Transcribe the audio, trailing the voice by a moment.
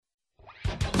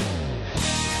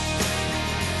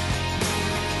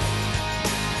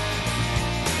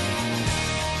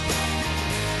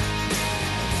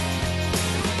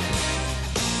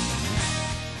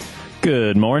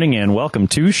Good morning and welcome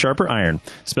to Sharper Iron.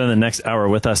 Spend the next hour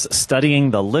with us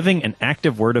studying the living and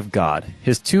active Word of God,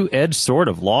 His two-edged sword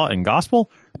of law and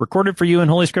gospel, recorded for you in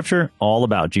Holy Scripture, all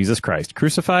about Jesus Christ,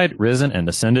 crucified, risen, and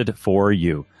ascended for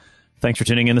you. Thanks for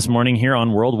tuning in this morning here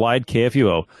on Worldwide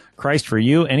KFUO. Christ for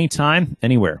you, anytime,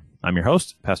 anywhere. I'm your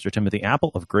host, Pastor Timothy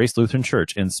Apple of Grace Lutheran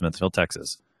Church in Smithville,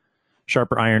 Texas.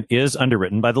 Sharper Iron is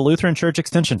underwritten by the Lutheran Church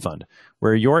Extension Fund,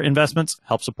 where your investments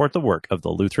help support the work of the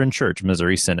Lutheran Church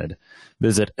Missouri Synod.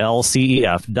 Visit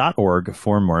lcef.org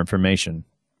for more information.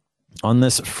 On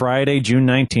this Friday, June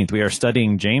 19th, we are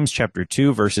studying James chapter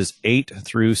 2, verses 8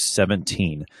 through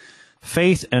 17.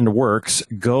 Faith and works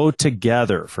go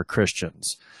together for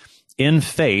Christians. In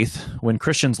faith, when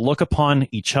Christians look upon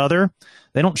each other,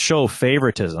 they don't show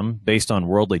favoritism based on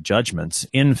worldly judgments.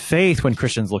 In faith, when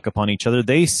Christians look upon each other,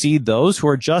 they see those who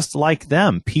are just like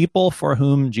them, people for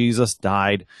whom Jesus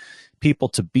died, people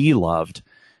to be loved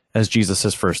as Jesus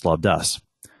has first loved us.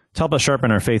 To help us sharpen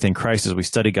our faith in Christ as we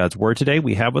study God's Word today,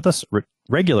 we have with us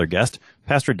regular guest,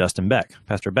 Pastor Dustin Beck.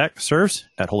 Pastor Beck serves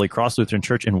at Holy Cross Lutheran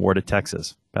Church in Warda,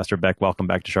 Texas. Pastor Beck, welcome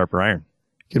back to Sharper Iron.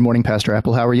 Good morning, Pastor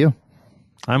Apple. How are you?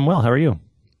 I'm well. How are you?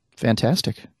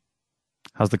 Fantastic.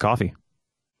 How's the coffee?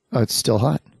 Oh, it's still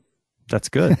hot. That's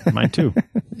good. Mine too.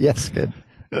 Yes, good.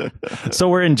 So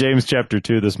we're in James chapter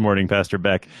 2 this morning, Pastor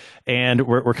Beck, and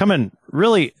we're coming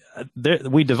really,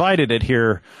 we divided it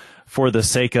here for the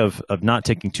sake of not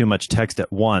taking too much text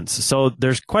at once. So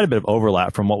there's quite a bit of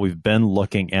overlap from what we've been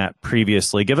looking at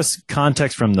previously. Give us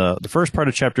context from the first part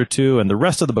of chapter 2 and the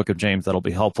rest of the book of James that'll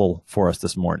be helpful for us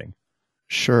this morning.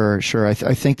 Sure. I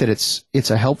think that it's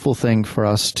a helpful thing for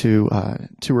us to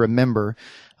remember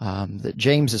that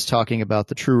James is talking about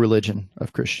the true religion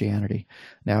of Christianity.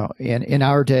 Now, in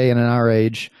our day and in our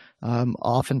age,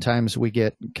 oftentimes we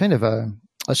get kind of a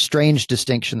strange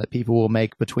distinction that people will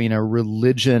make between a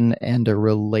religion and a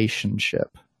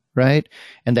relationship, right?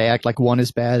 And they act like one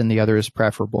is bad and the other is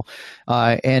preferable.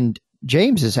 And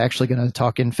James is actually going to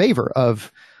talk in favor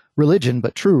of religion,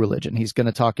 but true religion. He's going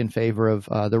to talk in favor of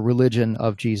the religion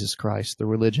of Jesus Christ, the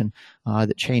religion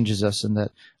that changes us and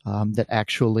that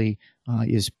actually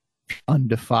is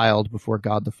undefiled before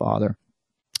God the Father.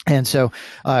 And so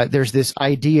there's this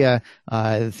idea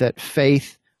that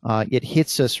faith, it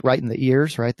hits us right in the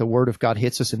ears, right? The Word of God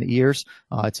hits us in the ears.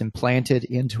 It's implanted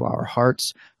into our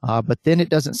hearts, but then it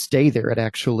doesn't stay there. It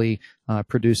actually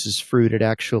produces fruit. It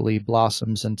actually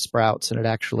blossoms and sprouts, and it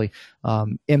actually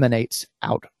emanates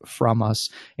out from us.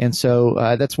 And so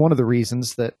that's one of the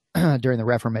reasons that during the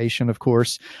Reformation, of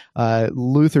course,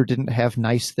 Luther didn't have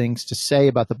nice things to say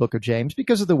about the book of James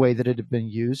because of the way that it had been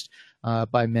used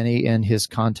by many in his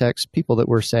context. People that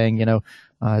were saying,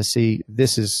 see,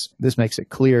 this makes it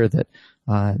clear that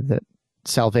that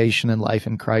salvation and life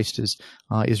in Christ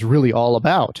is really all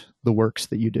about the works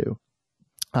that you do.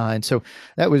 And so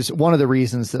that was one of the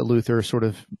reasons that Luther sort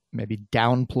of maybe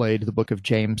downplayed the book of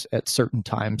James at certain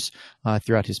times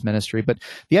throughout his ministry. But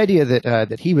the idea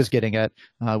that he was getting at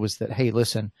was that, hey,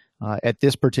 listen, at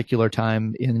this particular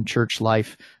time in church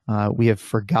life, we have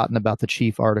forgotten about the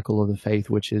chief article of the faith,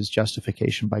 which is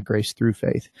justification by grace through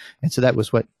faith. And so that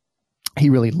was what he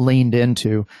really leaned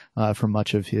into for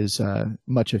much of his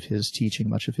teaching,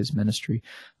 much of his ministry.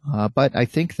 But I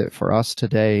think that for us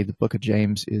today, the book of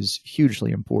James is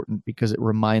hugely important because it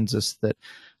reminds us that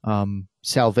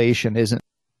salvation isn't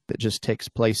that just takes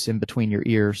place in between your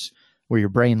ears where your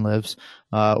brain lives,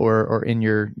 or in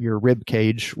your rib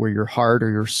cage where your heart or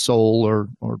your soul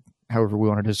or however we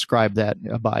want to describe that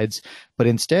abides, but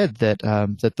instead that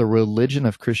the religion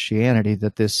of Christianity,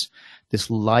 that this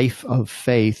life of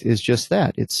faith is just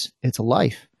that. It's a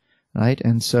life, right?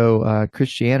 And so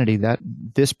Christianity, that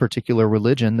this particular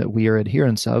religion that we are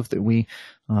adherents of, that we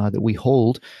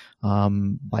hold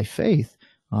by faith,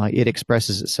 it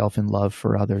expresses itself in love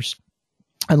for others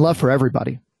and love for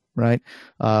everybody, right?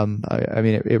 I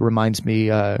mean, it reminds me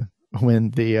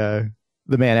when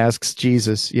the man asks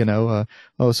Jesus, so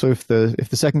if the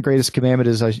second greatest commandment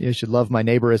is I should love my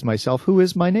neighbor as myself, who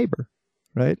is my neighbor?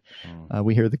 Right?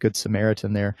 We hear the Good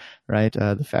Samaritan there, right?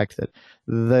 The fact that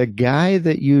the guy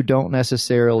that you don't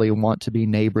necessarily want to be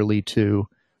neighborly to,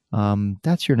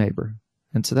 that's your neighbor.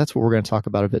 And so that's what we're going to talk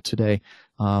about a bit today,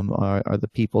 are the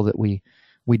people that we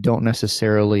don't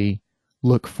necessarily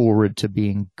look forward to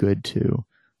being good to,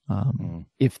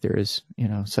 if there is,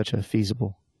 such a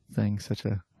feasible thing, such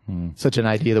an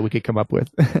idea that we could come up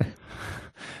with.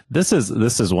 This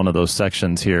is one of those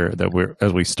sections here that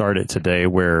as we start it today,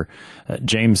 where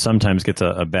James sometimes gets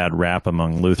a bad rap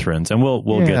among Lutherans, and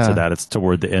we'll get to that. It's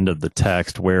toward the end of the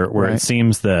text where Right. It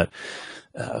seems that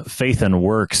faith and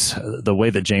works, the way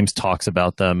that James talks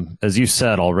about them, as you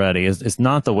said already, is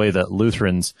not the way that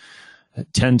Lutherans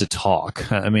tend to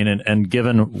talk. I mean, and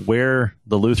given where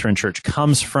the Lutheran Church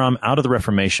comes from, out of the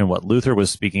Reformation, what Luther was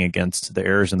speaking against, the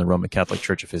errors in the Roman Catholic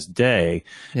Church of his day,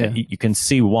 you can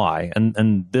see why.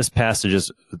 And this passage is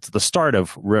the start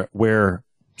of where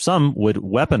some would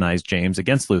weaponize James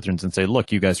against Lutherans and say,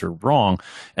 look, you guys are wrong.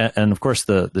 And of course,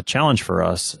 the challenge for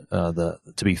us to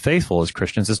be faithful as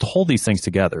Christians is to hold these things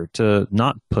together, to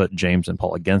not put James and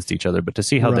Paul against each other, but to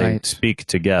see how they speak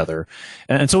together.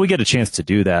 And so we get a chance to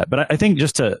do that. But I think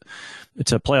just to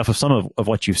play off of some of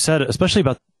what you've said, especially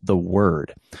about the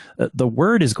word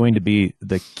is going to be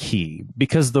the key,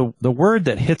 because the word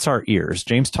that hits our ears,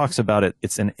 James talks about it,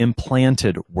 it's an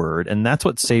implanted word, and that's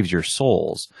what saves your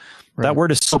souls. Right. That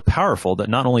word is so powerful that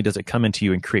not only does it come into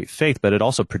you and create faith, but it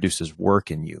also produces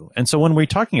work in you. And so when we're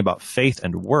talking about faith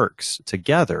and works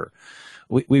together,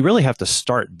 we really have to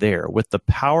start there with the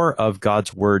power of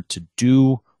God's word to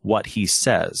do what he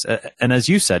says. And as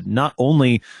you said, not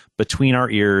only between our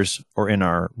ears or in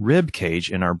our rib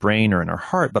cage, in our brain or in our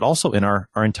heart, but also in our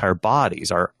entire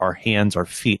bodies, our hands, our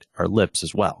feet, our lips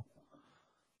as well.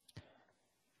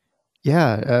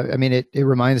 Yeah. I mean, it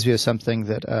reminds me of something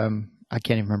that, I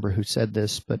can't even remember who said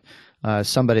this, but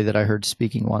somebody that I heard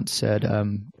speaking once said,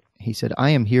 he said, "I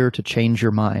am here to change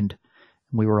your mind."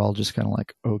 And we were all just kind of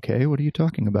like, okay, what are you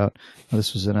talking about? Well,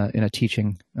 this was in a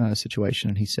teaching situation.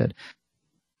 And he said,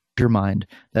 your mind,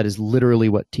 that is literally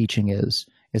what teaching is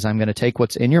I'm going to take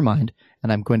what's in your mind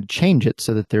and I'm going to change it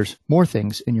so that there's more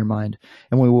things in your mind.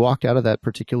 And when we walked out of that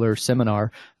particular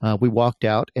seminar, we walked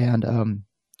out and,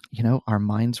 our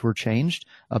minds were changed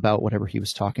about whatever he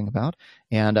was talking about.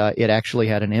 And it actually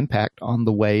had an impact on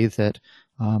the way that,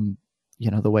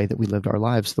 the way that we lived our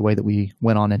lives, the way that we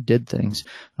went on and did things.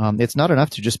 It's not enough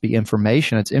to just be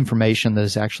information. It's information that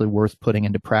is actually worth putting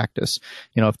into practice.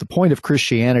 If the point of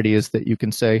Christianity is that you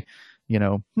can say,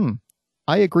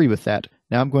 I agree with that.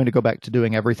 Now I'm going to go back to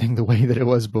doing everything the way that it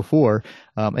was before.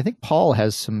 I think Paul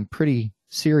has some pretty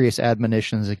serious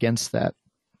admonitions against that.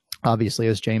 Obviously,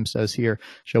 as James says here,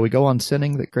 shall we go on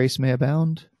sinning that grace may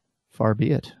abound? Far be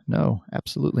it. No,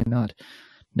 absolutely not.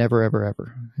 Never, ever,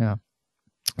 ever. Yeah.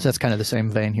 So that's kind of the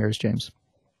same vein here as James.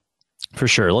 For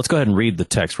sure. Let's go ahead and read the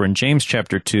text. We're in James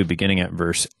chapter 2, beginning at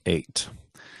verse 8.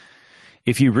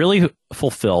 If you really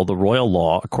fulfill the royal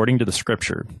law according to the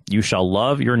scripture, you shall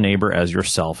love your neighbor as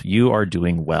yourself, you are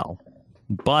doing well.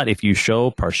 But if you show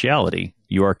partiality,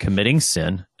 you are committing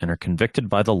sin and are convicted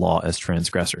by the law as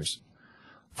transgressors.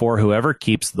 For whoever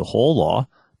keeps the whole law,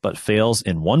 but fails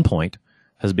in one point,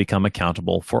 has become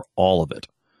accountable for all of it.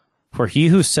 For he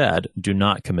who said, do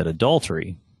not commit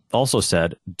adultery, also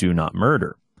said, do not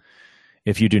murder.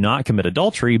 If you do not commit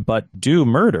adultery, but do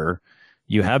murder,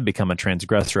 you have become a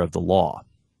transgressor of the law.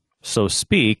 So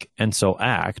speak and so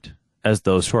act as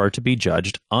those who are to be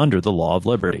judged under the law of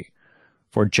liberty.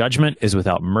 For judgment is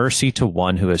without mercy to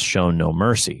one who has shown no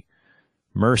mercy.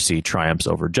 Mercy triumphs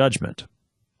over judgment.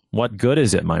 What good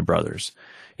is it, my brothers,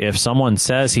 if someone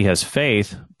says he has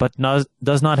faith, but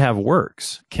does not have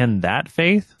works? Can that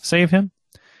faith save him?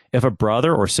 If a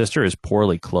brother or sister is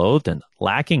poorly clothed and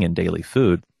lacking in daily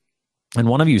food, and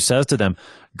one of you says to them,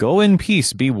 go in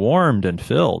peace, be warmed and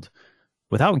filled,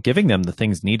 without giving them the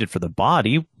things needed for the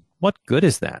body, what good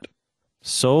is that?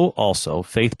 So also,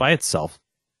 faith by itself,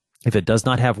 if it does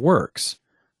not have works,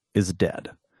 is dead.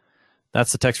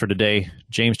 That's the text for today,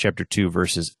 James chapter 2,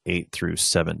 verses 8 through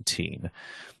 17.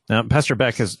 Now, Pastor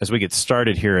Beck, as we get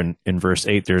started here in verse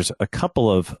 8, there's a couple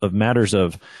of matters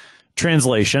of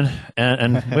translation,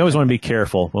 and we always want to be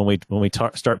careful when we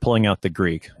start pulling out the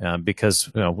Greek,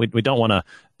 because we don't want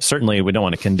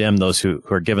to condemn those who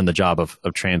are given the job of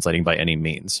translating by any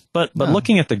means. But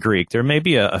looking at the Greek, there may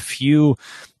be a few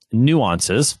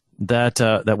nuances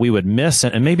that we would miss,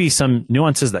 and maybe some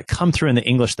nuances that come through in the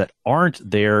English that aren't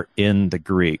there in the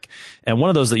Greek. And one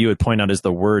of those that you would point out is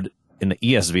the word in the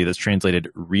ESV that's translated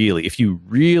really. If you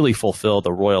really fulfill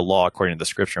the royal law according to the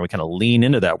scripture, and we kind of lean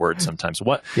into that word sometimes.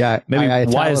 Why is that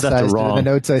the wrong? The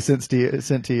notes I sent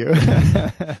to you.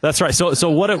 That's right. So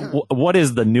what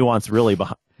is the nuance really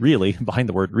behind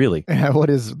the word really?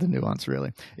 What is the nuance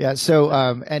really? Yeah. So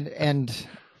and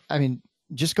I mean,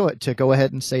 just go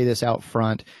ahead and say this out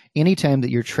front. Anytime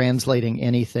that you're translating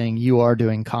anything, you are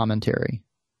doing commentary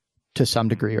to some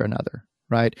degree or another,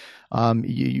 right?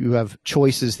 You have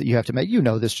choices that you have to make. You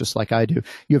know this just like I do.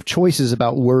 You have choices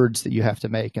about words that you have to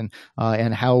make, and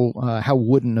how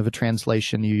wooden of a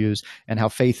translation you use, and how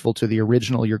faithful to the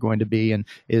original you're going to be, and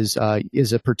is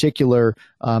a particular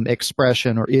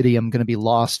expression or idiom going to be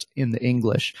lost in the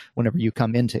English whenever you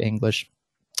come into English.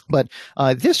 But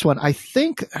this one, I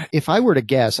think, if I were to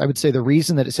guess, I would say the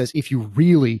reason that it says if you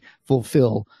really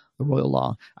fulfill the royal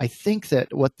law, I think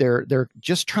that what they're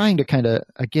just trying to kind of,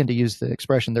 again, to use the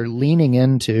expression, they're leaning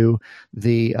into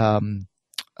the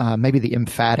maybe the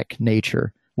emphatic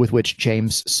nature with which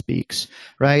James speaks,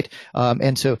 right?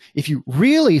 And so if you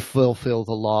really fulfill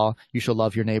the law, you shall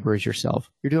love your neighbor as yourself.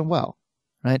 You're doing well.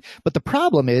 Right. But the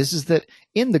problem is that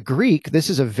in the Greek, this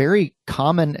is a very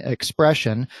common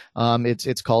expression.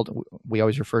 It's called, we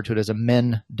always refer to it as a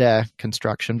men de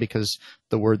construction, because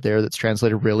the word there that's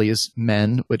translated really is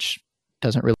men, which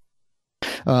doesn't really.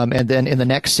 And then in the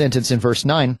next sentence in verse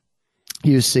 9,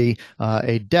 you see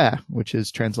a de, which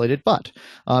is translated but.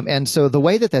 And so the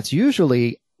way that that's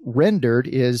usually rendered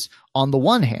is on the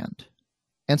one hand.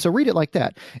 And so read it like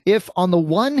that. If on the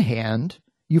one hand,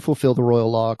 you fulfill the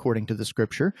royal law according to the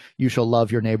scripture, you shall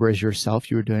love your neighbor as yourself,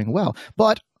 you are doing well.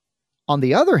 But on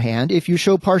the other hand, if you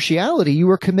show partiality, you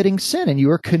are committing sin and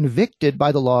you are convicted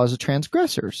by the law as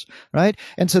transgressors, right?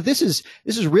 And so this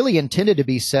is really intended to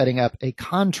be setting up a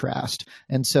contrast.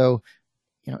 And so,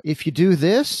 if you do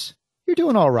this, you're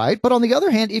doing all right. But on the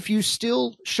other hand, if you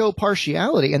still show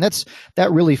partiality, and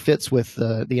that really fits with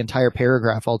the entire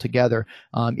paragraph altogether,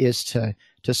 is to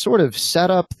sort of set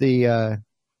up the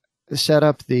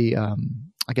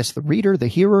I guess the reader, the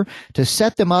hearer, to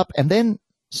set them up and then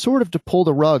sort of to pull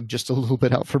the rug just a little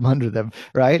bit out from under them,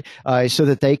 right? So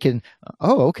that they can,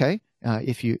 okay,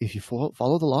 if you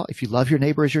follow the law, if you love your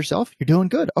neighbor as yourself, you're doing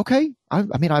good. Okay,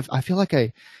 I feel like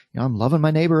I'm loving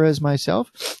my neighbor as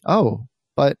myself. Oh,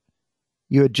 but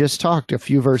you had just talked a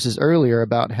few verses earlier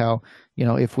about how,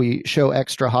 if we show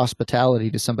extra hospitality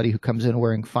to somebody who comes in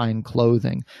wearing fine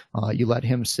clothing, you let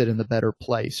him sit in the better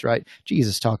place, right?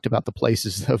 Jesus talked about the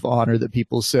places of honor that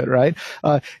people sit, right?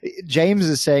 James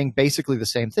is saying basically the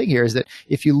same thing here, is that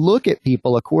if you look at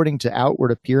people according to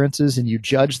outward appearances and you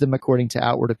judge them according to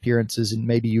outward appearances, and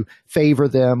maybe you favor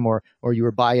them or you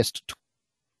are biased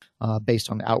based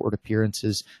on outward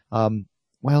appearances,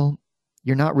 well,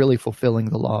 you're not really fulfilling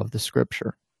the law of the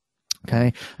scripture.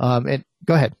 Okay. And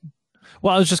go ahead.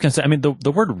 Well, I was just going to say,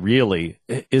 the word really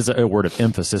is a word of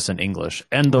emphasis in English,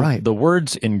 and the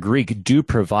words in Greek do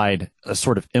provide a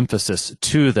sort of emphasis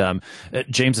to them.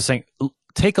 James is saying,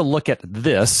 take a look at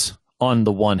this on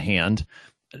the one hand.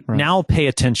 Right. Now pay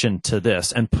attention to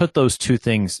this and put those two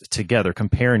things together,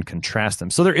 compare and contrast them.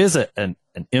 So there is an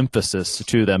emphasis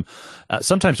to them.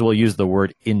 Sometimes we'll use the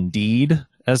word indeed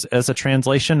as a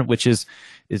translation, which is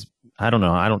I don't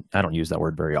know. I don't use that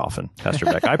word very often, Pastor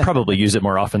Beck. I probably use it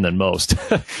more often than most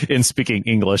in speaking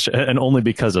English, and only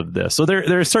because of this. So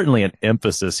there is certainly an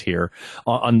emphasis here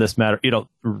on this matter.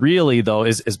 Really though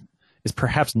is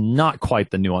perhaps not quite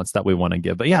the nuance that we want to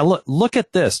give. But yeah, look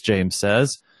at this. James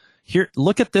says here,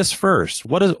 look at this first.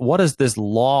 What does this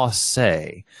law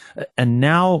say? And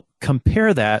now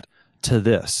compare that to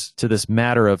this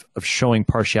matter of showing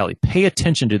partiality. Pay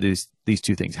attention to these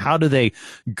two things. How do they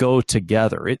go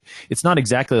together? It's not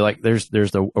exactly like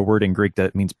there's a word in Greek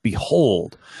that means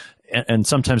behold, and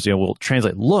sometimes we'll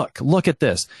translate look at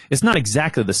this. It's not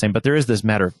exactly the same, but there is this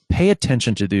matter of pay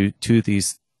attention to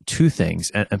these two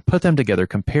things and put them together,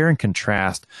 compare and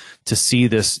contrast to see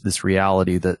this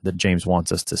reality that James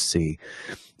wants us to see.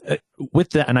 With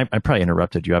that, and I probably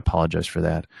interrupted you. I apologize for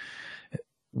that.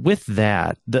 With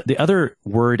that, the other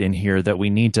word in here that we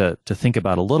need to think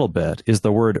about a little bit is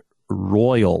the word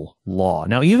royal law.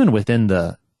 Now, even within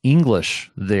the English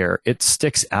there, it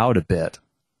sticks out a bit.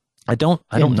 I don't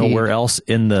know where else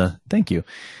in the, thank you.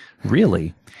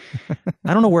 Really?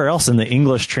 I don't know where else in the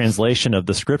English translation of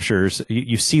the scriptures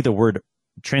you see the word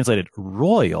translated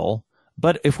royal,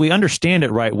 but if we understand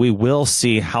it right, we will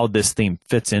see how this theme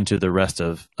fits into the rest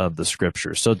of the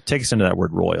scriptures. So take us into that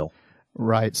word royal.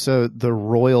 Right. So the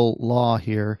royal law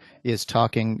here is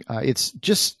talking,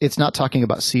 it's not talking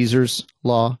about Caesar's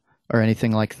law or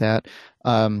anything like that.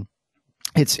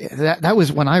 That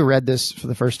was when I read this for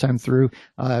the first time through,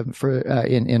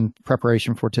 in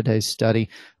preparation for today's study.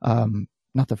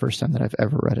 Not the first time that I've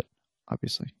ever read it,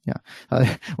 obviously.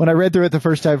 Yeah. When I read through it the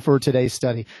first time for today's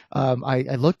study,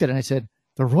 I looked at it and I said,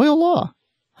 the royal law,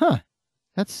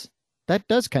 that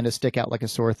does kind of stick out like a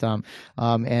sore thumb.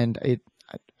 And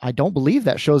I don't believe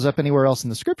that shows up anywhere else in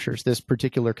the scriptures, this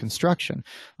particular construction.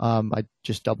 I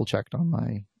just double checked on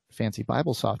my fancy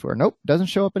Bible software. Nope, doesn't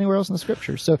show up anywhere else in the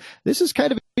scriptures. So this is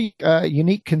kind of a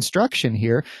unique construction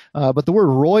here. But the word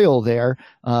royal there,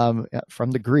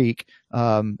 from the Greek,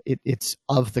 it's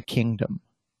of the kingdom.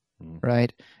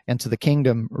 right? And so the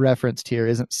kingdom referenced here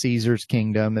isn't Caesar's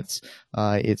kingdom. It's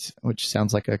which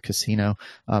sounds like a casino.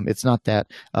 It's not that.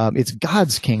 It's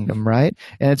God's kingdom, right?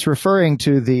 And it's referring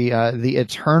to the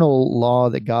eternal law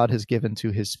that God has given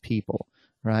to his people,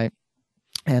 right?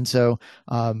 And so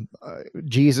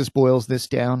Jesus boils this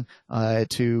down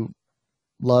to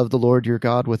love the Lord your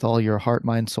God with all your heart,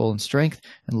 mind, soul, and strength,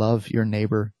 and love your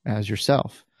neighbor as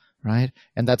yourself. Right.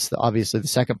 And that's obviously the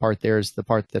second part there is the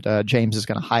part that James is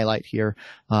going to highlight here,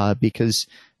 because,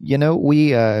 we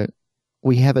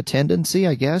have a tendency,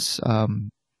 I guess,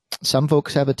 some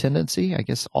folks have a tendency, I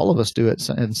guess all of us do it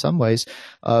in some ways,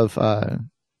 of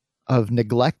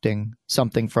neglecting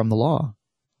something from the law.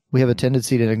 We have a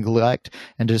tendency to neglect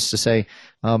and just to say,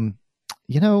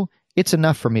 it's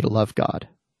enough for me to love God.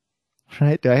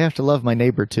 Right? Do I have to love my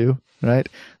neighbor too? Right?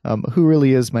 Who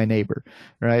really is my neighbor?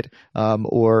 Right?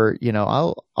 Or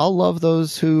I'll love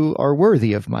those who are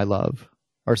worthy of my love,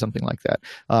 or something like that.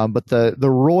 But the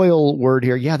royal word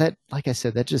here, that, like I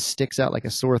said, that just sticks out like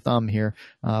a sore thumb here.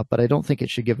 But I don't think it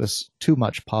should give us too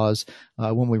much pause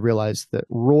when we realize that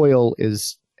royal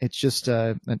it's just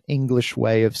an English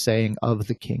way of saying of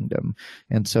the kingdom.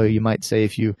 And so you might say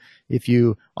if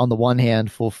you on the one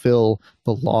hand fulfill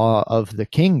the law of the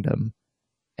kingdom,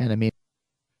 and I mean,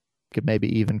 could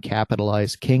maybe even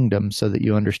capitalize kingdom so that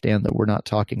you understand that we're not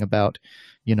talking about,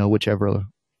 whichever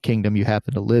kingdom you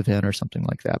happen to live in or something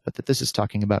like that, but that this is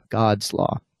talking about God's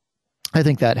law. I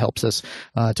think that helps us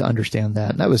to understand that.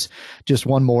 And that was just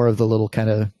one more of the little kind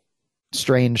of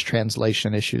strange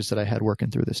translation issues that I had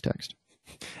working through this text.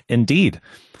 Indeed.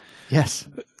 Yes.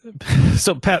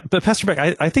 So, Pastor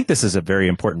Beck, I think this is a very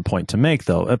important point to make,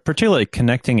 though, particularly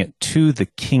connecting it to the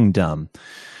kingdom,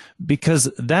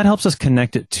 because that helps us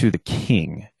connect it to the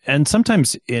king. And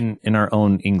sometimes in our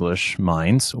own English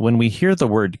minds, when we hear the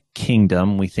word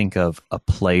kingdom, we think of a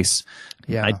place.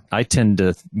 Yeah. I tend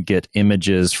to get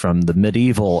images from the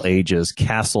medieval ages,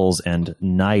 castles and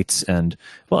knights and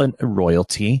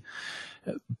royalty.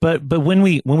 But when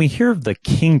we hear of the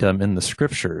kingdom in the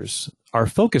scriptures, our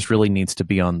focus really needs to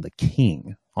be on the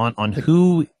king, on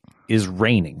who is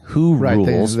reigning, who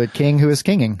rules. The king who is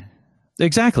kinging.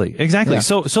 Exactly. Yeah.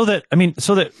 So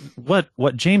that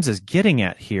what James is getting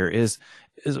at here is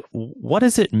what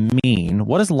does it mean?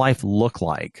 What does life look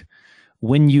like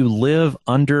when you live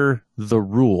under the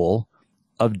rule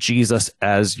of Jesus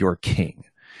as your king?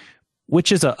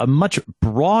 Which is a much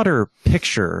broader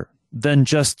picture than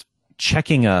just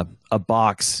checking a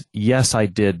box. Yes, I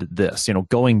did this,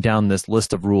 going down this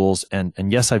list of rules, and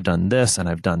yes, I've done this and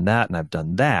I've done that and I've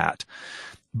done that.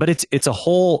 But it's a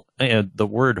whole, the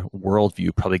word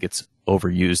worldview probably gets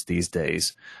overused these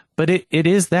days, but it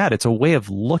is that. It's a way of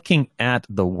looking at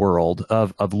the world,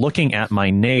 of looking at my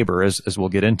neighbor, as we'll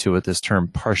get into with this term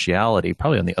partiality,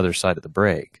 probably on the other side of the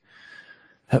break.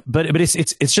 But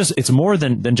it's more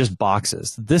than just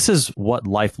boxes. This is what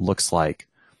life looks like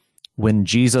when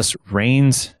Jesus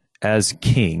reigns as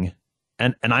king,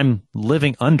 and I'm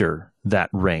living under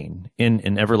that reign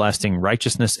in everlasting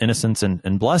righteousness, innocence,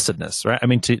 and blessedness, right? I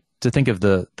mean, to think of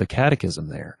the catechism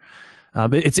there.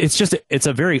 It's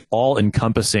a very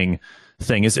all-encompassing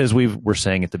thing. As we were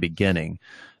saying at the beginning,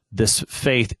 this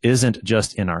faith isn't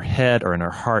just in our head or in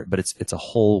our heart, but it's a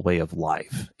whole way of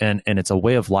life. And it's a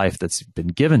way of life that's been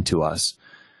given to us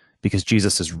because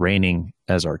Jesus is reigning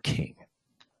as our king.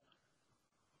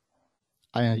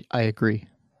 I agree.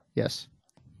 Yes.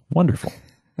 Wonderful.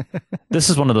 This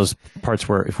is one of those parts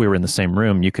where if we were in the same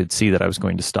room, you could see that I was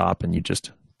going to stop and you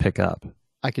just pick up.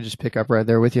 I could just pick up right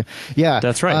there with you. Yeah,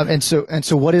 that's right. And so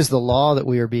what is the law that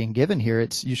we are being given here?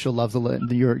 It's you shall love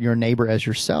your neighbor as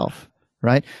yourself.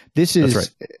 Right. This is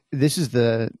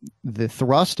the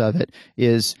thrust of it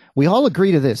is we all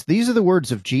agree to this. These are the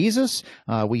words of Jesus.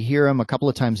 We hear them a couple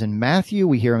of times in Matthew.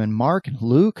 We hear them in Mark and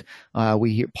Luke.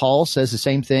 Paul says the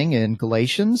same thing in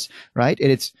Galatians. Right.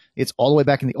 And it's all the way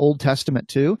back in the Old Testament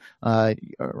too.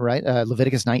 Right.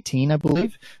 Leviticus 19, I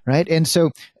believe. Right. And so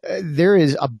there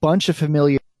is a bunch of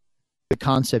familiar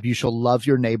concept. You shall love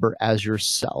your neighbor as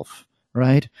yourself.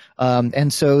 Right.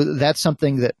 And so that's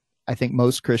something that I think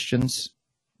most Christians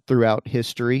throughout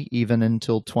history, even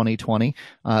until 2020,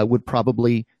 would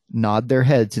probably nod their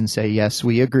heads and say, yes,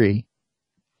 we agree.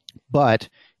 But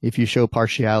if you show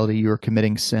partiality, you're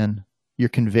committing sin. You're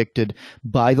convicted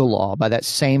by the law, by that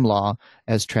same law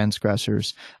as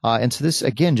transgressors. And so this,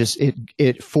 again, just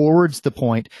it forwards the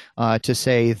point to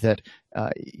say that,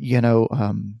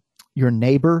 your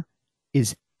neighbor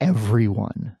is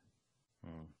everyone.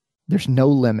 There's no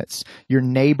limits. Your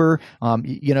neighbor,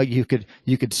 you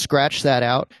could scratch that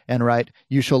out and write,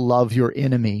 you shall love your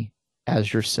enemy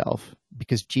as yourself.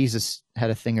 because Jesus had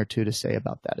a thing or two to say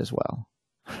about that as well,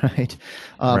 right?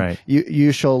 Right.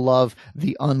 You shall love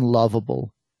the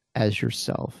unlovable as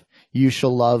yourself. You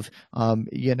shall love,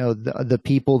 the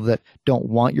people that don't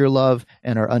want your love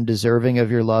and are undeserving of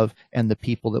your love, and the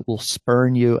people that will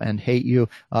spurn you and hate you.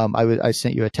 I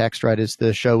sent you a text right as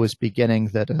the show was beginning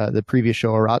that the previous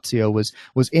show, Oratio, was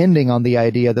ending on the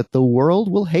idea that the world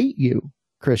will hate you,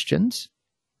 Christians.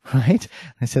 Right?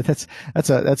 I said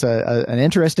that's an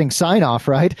interesting sign off,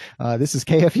 right? This is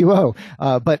KFUO.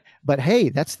 But hey,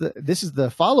 this is the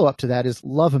follow up to that is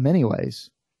love them anyways.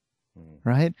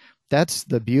 Right? That's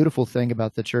the beautiful thing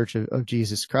about the Church of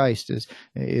Jesus Christ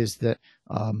is that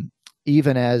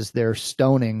even as they're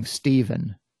stoning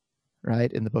Stephen,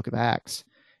 right, in the book of Acts,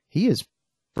 he is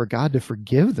for God to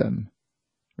forgive them,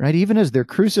 right? Even as they're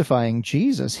crucifying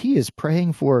Jesus, he is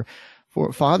praying for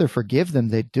Father, forgive them.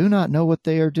 They do not know what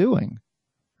they are doing,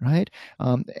 right?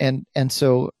 And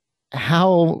so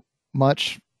how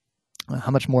much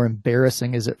more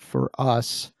embarrassing is it for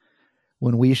us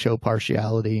when we show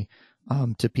partiality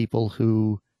to people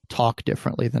who talk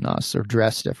differently than us or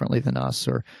dress differently than us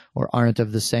or aren't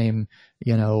of the same,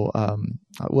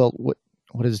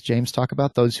 what does James talk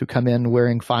about? Those who come in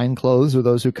wearing fine clothes or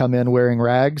those who come in wearing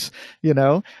rags,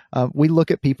 we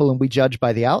look at people and we judge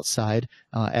by the outside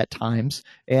at times.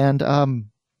 And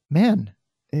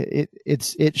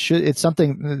it's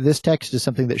something, this text is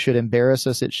something that should embarrass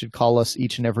us. It should call us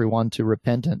each and every one to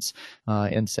repentance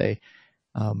and say,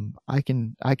 I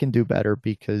can do better,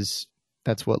 because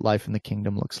that's what life in the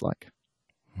kingdom looks like.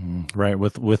 Right.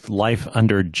 With life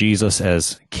under Jesus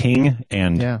as king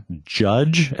and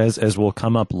judge, as will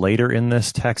come up later in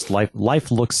this text, life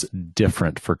looks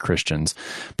different for Christians,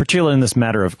 particularly in this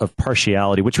matter of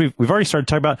partiality, which we've already started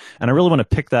talking about. And I really want to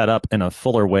pick that up in a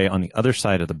fuller way on the other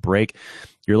side of the break.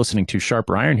 You're listening to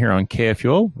Sharper Iron here on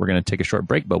KFUO. We're going to take a short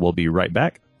break, but we'll be right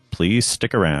back. Please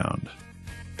stick around.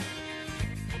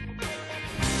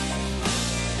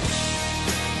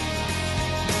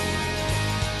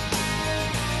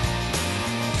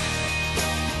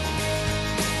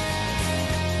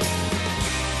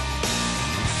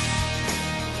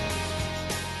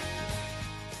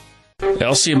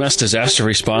 LCMS Disaster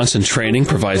Response and Training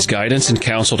provides guidance and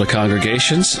counsel to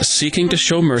congregations seeking to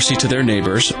show mercy to their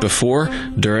neighbors before,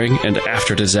 during, and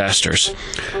after disasters.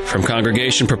 From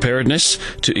congregation preparedness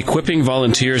to equipping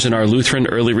volunteers in our Lutheran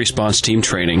Early Response Team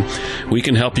training, we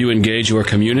can help you engage your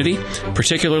community,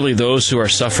 particularly those who are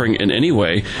suffering in any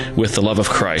way, with the love of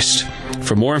Christ.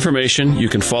 For more information, you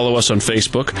can follow us on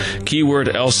Facebook, keyword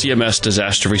LCMS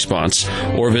Disaster Response,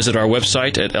 or visit our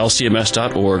website at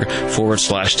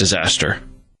lcms.org/disaster.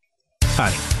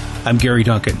 Hi, I'm Gary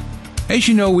Duncan. As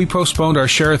you know, we postponed our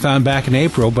Share-a-thon back in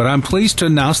April, but I'm pleased to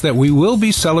announce that we will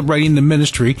be celebrating the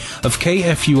ministry of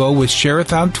KFUO with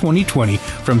Share-a-thon 2020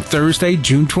 from Thursday,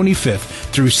 June 25th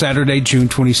through Saturday, June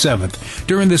 27th.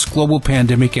 During this global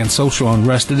pandemic and social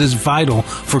unrest, it is vital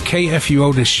for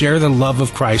KFUO to share the love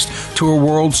of Christ to a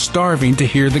world starving to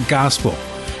hear the gospel.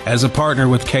 As a partner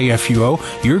with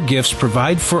KFUO, your gifts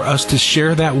provide for us to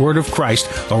share that word of Christ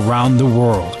around the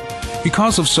world.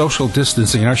 Because of social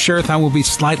distancing, our Share-a-thon will be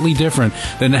slightly different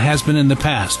than it has been in the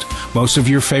past. Most of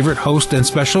your favorite host and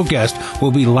special guest will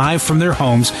be live from their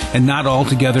homes and not all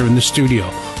together in the studio.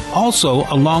 Also,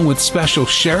 along with special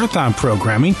Share-a-thon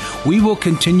programming, we will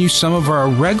continue some of our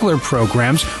regular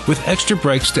programs with extra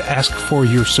breaks to ask for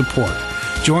your support.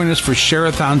 Join us for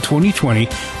Share-a-thon 2020,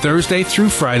 Thursday through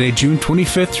Friday, June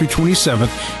 25th through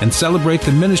 27th, and celebrate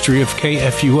the ministry of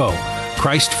KFUO.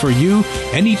 Christ for you,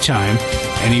 anytime,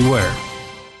 anywhere.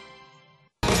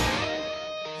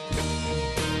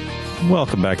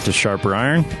 Welcome back to Sharper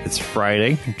Iron. It's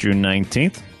Friday, June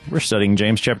 19th. We're studying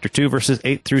James chapter 2, verses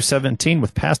 8 through 17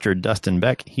 with Pastor Dustin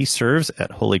Beck. He serves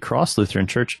at Holy Cross Lutheran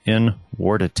Church in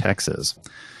Warda, Texas.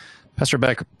 Pastor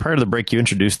Beck, prior to the break, you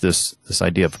introduced this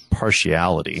idea of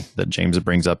partiality that James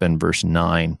brings up in verse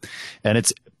 9.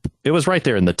 And it was right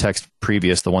there in the text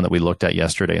previous, the one that we looked at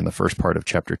yesterday in the first part of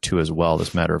chapter 2 as well,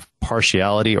 this matter of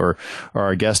partiality, or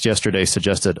our guest yesterday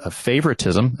suggested a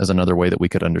favoritism as another way that we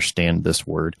could understand this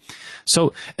word.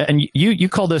 So, and you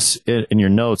call this in your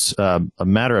notes a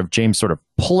matter of James sort of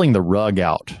pulling the rug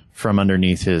out from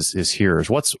underneath his hearers.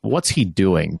 What's he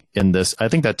doing in this? I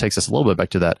think that takes us a little bit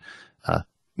back to that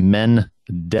men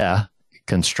de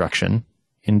construction,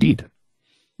 indeed.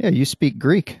 Yeah, you speak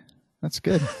Greek. That's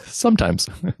good. Sometimes.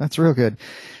 That's real good.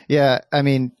 Yeah, I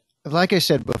mean, like I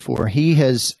said before, he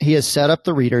has set up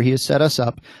the reader. He has set us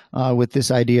up with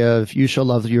this idea of you shall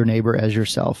love your neighbor as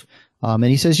yourself. And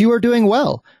he says, you are doing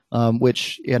well,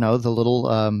 which, the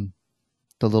little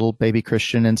the little baby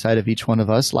Christian inside of each one of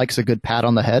us likes a good pat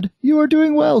on the head. You are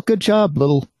doing well. Good job,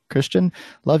 little Christian.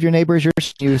 Love your neighbor as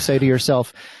yourself. You say to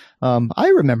yourself,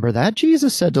 I remember that.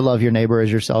 Jesus said to love your neighbor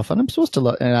as yourself, and I'm supposed to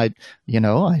love, and I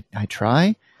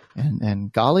try,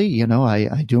 and golly,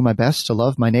 I do my best to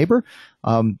love my neighbor.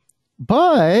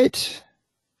 But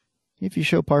if you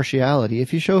show partiality,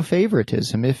 if you show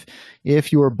favoritism,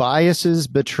 if your biases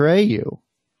betray you,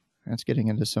 that's getting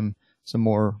into some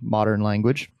more modern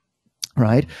language,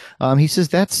 right? He says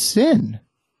that's sin.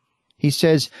 He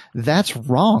says that's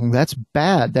wrong, that's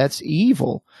bad, that's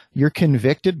evil. You're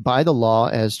convicted by the law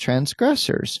as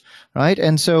transgressors, right?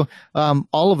 And so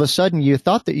all of a sudden you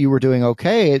thought that you were doing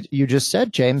okay. You just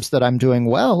said, James, that I'm doing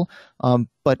well,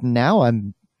 but now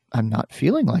I'm not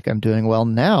feeling like I'm doing well.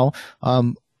 Now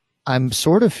I'm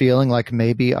sort of feeling like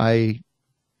maybe I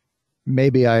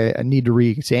need to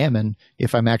re-examine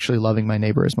if I'm actually loving my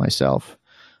neighbor as myself.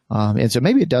 And so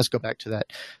maybe it does go back to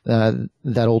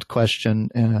that old question,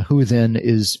 who then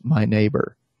is my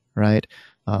neighbor, right?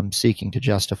 Seeking to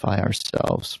justify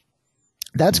ourselves.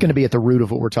 That's going to be at the root of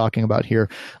what we're talking about here,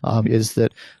 is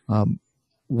that I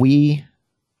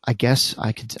guess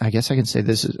I can say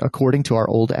this is, according to our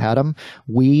old Adam,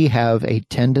 we have a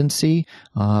tendency,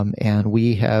 and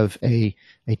we have a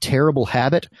terrible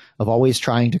habit of always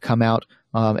trying to come out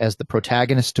as the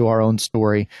protagonist to our own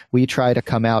story. We try to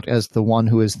come out as the one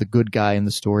who is the good guy in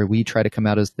the story. We try to come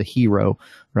out as the hero,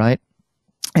 right?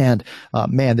 And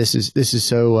man, this is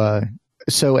so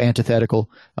antithetical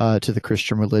to the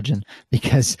Christian religion,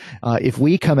 because if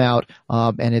we come out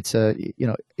and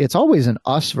it's always an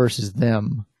us versus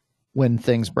them when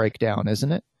things break down,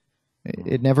 isn't it?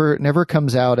 It never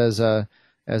comes out as a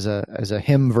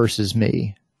him versus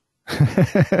me.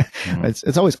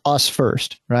 It's always us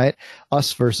first, right?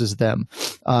 Us versus them.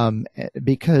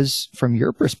 Because from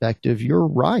your perspective, you're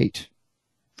right.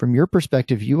 From your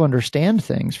perspective, you understand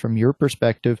things. From your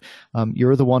perspective,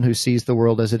 you're the one who sees the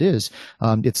world as it is.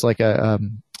 It's like a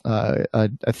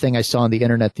thing I saw on the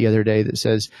internet the other day that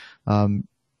says,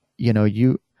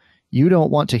 you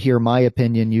don't want to hear my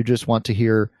opinion. You just want to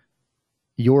hear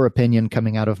your opinion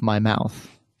coming out of my mouth.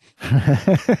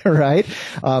 Right?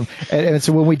 And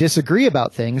so when we disagree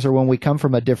about things, or when we come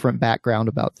from a different background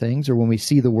about things, or when we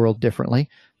see the world differently,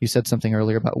 you said something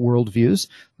earlier about worldviews,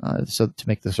 so to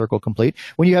make the circle complete.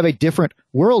 When you have a different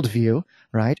worldview,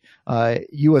 right,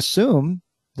 you assume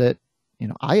that,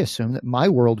 I assume that my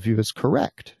worldview is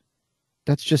correct.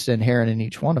 That's just inherent in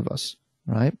each one of us,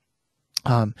 right?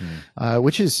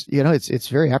 Which is, it's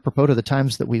very apropos to the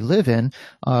times that we live in,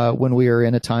 when we are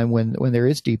in a time when there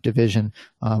is deep division,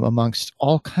 amongst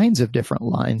all kinds of different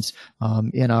lines,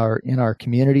 in our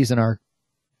communities, in our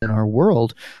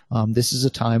world. This is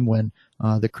a time when,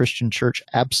 the Christian church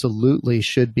absolutely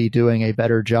should be doing a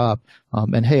better job.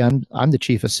 And hey, I'm the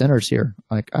chief of sinners here.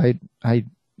 Like I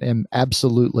am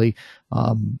absolutely,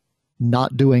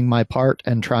 not doing my part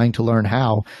and trying to learn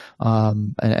how,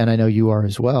 and I know you are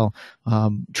as well,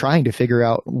 trying to figure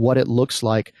out what it looks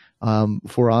like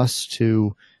for us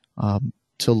to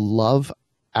love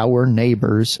our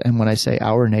neighbors. And when I say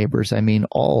our neighbors, I mean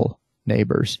all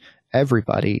neighbors,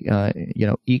 everybody,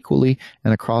 equally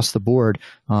and across the board,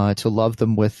 to love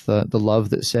them with the love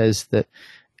that says that,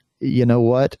 he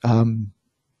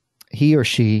or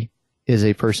she is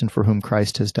a person for whom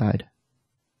Christ has died.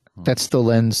 That's the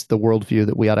lens, the worldview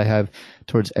that we ought to have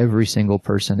towards every single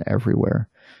person everywhere.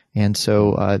 And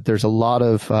so there's a lot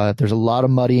of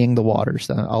muddying the waters.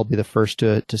 I'll be the first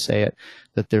to say it,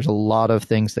 that there's a lot of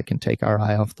things that can take our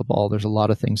eye off the ball. There's a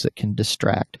lot of things that can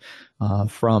distract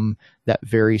from that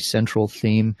very central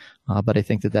theme. But I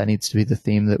think that needs to be the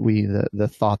theme that the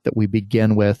thought that we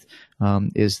begin with,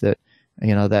 is that,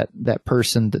 that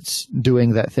person that's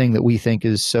doing that thing that we think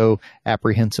is so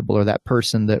apprehensible, or that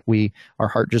person that our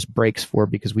heart just breaks for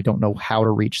because we don't know how to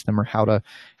reach them or how to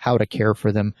care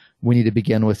for them. We need to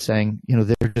begin with saying,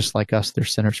 they're just like us. They're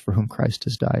sinners for whom Christ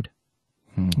has died.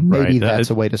 Maybe that's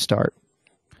a way to start.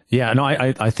 Yeah, no,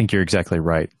 I think you're exactly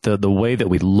right. The way that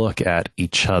we look at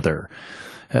each other,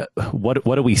 what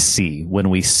do we see when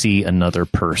we see another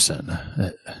person?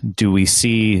 Do we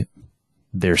see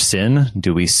their sin?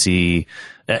 Do we see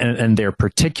and their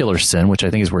particular sin, which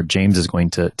I think is where James is going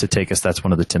to take us? That's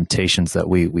one of the temptations that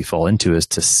we fall into, is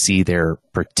to see their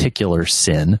particular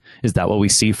sin. Is that what we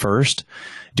see first?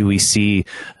 Do we see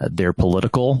their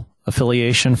political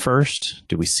affiliation first?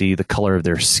 Do we see the color of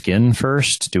their skin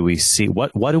first? Do we see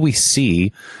what do we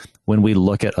see when we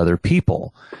look at other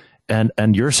people?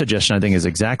 And your suggestion, I think, is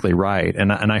exactly right.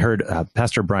 And I heard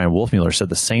Pastor Brian Wolfmueller said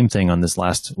the same thing on this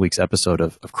last week's episode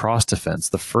of Cross Defense.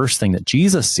 The first thing that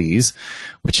Jesus sees,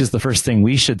 which is the first thing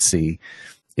we should see,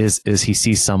 is he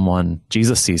sees someone,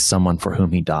 Jesus sees someone for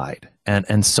whom he died.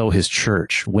 And so his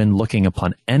church, when looking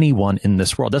upon anyone in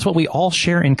this world, that's what we all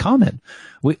share in common.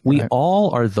 We Right.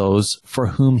 all are those for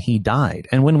whom he died.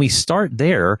 And when we start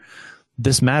there,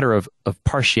 this matter of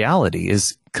partiality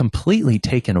is completely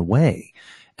taken away.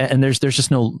 And there's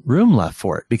just no room left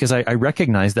for it, because I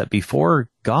recognize that before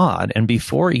God and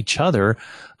before each other,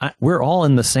 we're all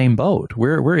in the same boat.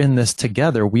 We're in this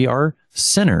together. We are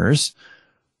sinners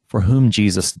for whom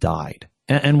Jesus died.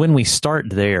 And when we start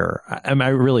there, I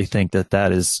really think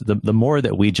that is the more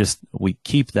that we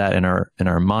keep that in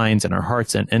our minds and our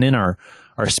hearts and in our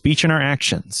speech and our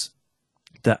actions.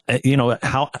 That,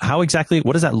 how exactly,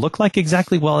 what does that look like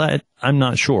exactly? Well, I'm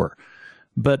not sure.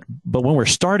 But when we're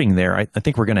starting there, I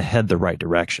think we're going to head the right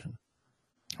direction.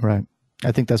 Right.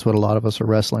 I think that's what a lot of us are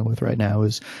wrestling with right now,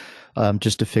 is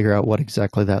just to figure out what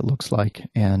exactly that looks like,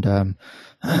 and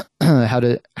how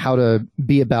to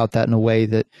be about that in a way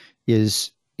that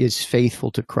is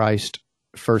faithful to Christ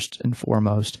first and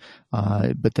foremost,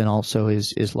 but then also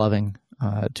is loving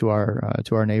to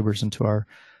our neighbors and to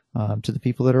the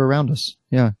people that are around us.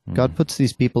 Yeah, God puts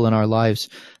these people in our lives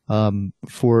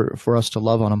for us to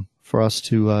love on them, for us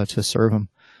to serve them,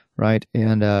 right?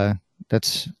 And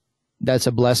that's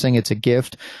a blessing. It's a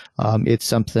gift. It's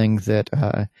something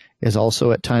that is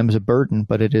also at times a burden,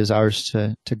 but it is ours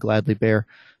to gladly bear,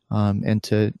 and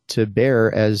to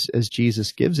bear as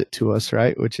Jesus gives it to us,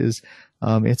 right? Which is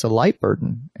it's a light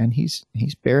burden, and He's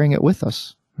bearing it with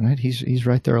us, right? He's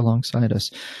right there alongside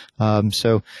us.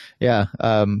 So yeah.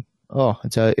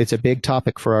 It's a big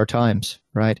topic for our times,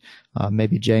 right?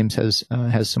 Maybe James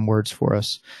has some words for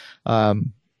us.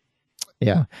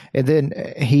 Yeah. And then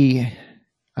he,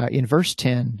 in verse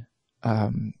 10,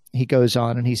 he goes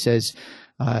on and he says,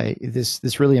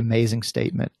 this really amazing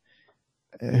statement: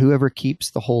 whoever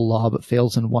keeps the whole law but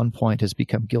fails in one point has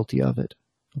become guilty of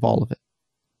all of it.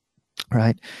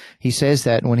 Right? He says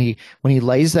that when he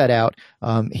lays that out,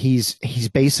 he's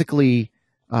basically,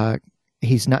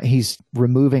 he's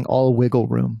removing all wiggle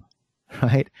room,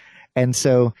 right? And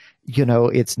so,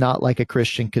 it's not like a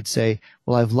Christian could say,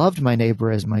 well, I've loved my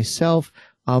neighbor as myself,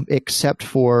 except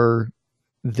for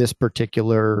this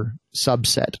particular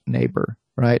subset neighbor,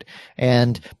 right?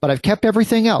 But I've kept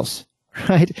everything else,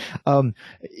 right?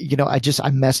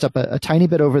 I messed up a tiny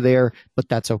bit over there, but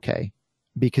that's okay.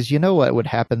 Because what would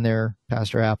happen there,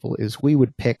 Pastor Apple, is we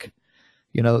would pick,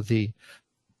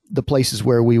 the places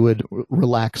where we would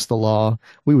relax the law.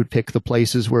 We would pick the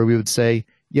places where we would say,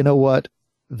 you know what,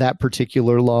 that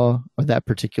particular law or that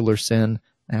particular sin,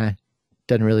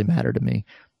 doesn't really matter to me.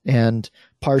 And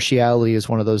partiality is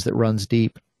one of those that runs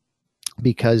deep,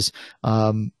 because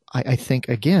I think,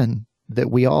 again,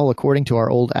 that we all, according to our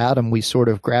old Adam, we sort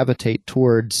of gravitate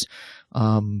towards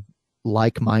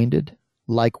like-minded,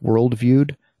 like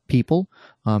worldviewed people,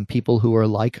 people who are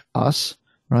like us.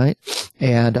 Right.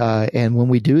 And when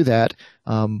we do that,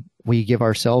 we give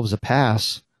ourselves a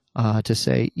pass, to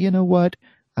say, you know what?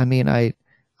 I mean, I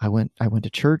went to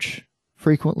church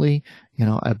frequently.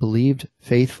 I believed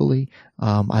faithfully.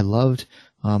 I loved,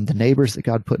 the neighbors that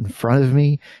God put in front of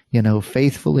me,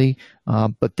 faithfully.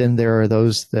 But then there are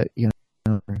those that,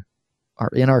 are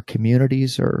in our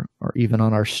communities or even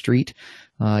on our street,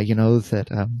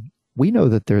 that, we know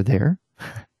that they're there.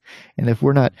 And if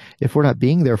we're not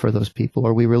being there for those people,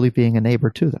 are we really being a neighbor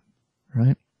to them,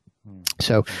 right?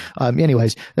 So,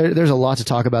 anyways, there's a lot to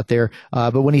talk about there.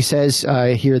 But when he says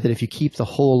here that if you keep the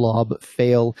whole law but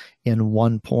fail in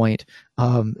one point,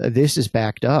 this is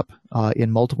backed up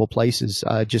in multiple places.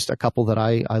 Just a couple that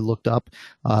I looked up: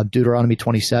 Deuteronomy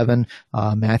 27,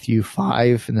 Matthew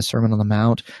 5 in the Sermon on the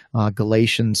Mount,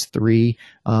 Galatians 3.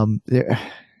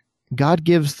 God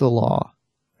gives the law.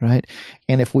 Right?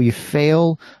 And if we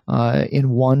fail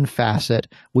in one facet,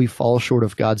 we fall short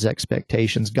of God's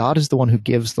expectations. God is the one who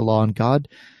gives the law, and God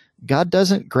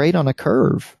doesn't grade on a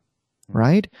curve,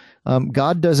 right?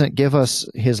 God doesn't give us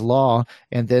His law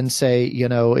and then say,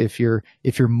 if you're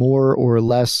more or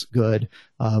less good.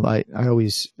 I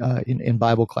always in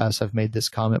Bible class I've made this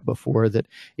comment before, that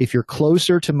if you're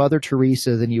closer to Mother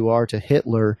Teresa than you are to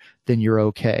Hitler, then you're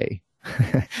okay.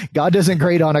 God doesn't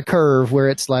grade on a curve where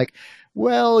it's like,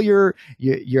 well, you're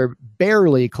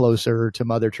barely closer to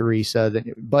Mother Teresa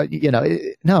but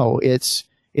no, it's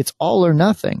all or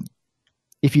nothing.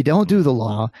 If you don't do the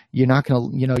law, you're not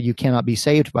going to, you cannot be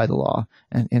saved by the law.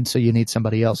 And so you need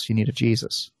somebody else. You need a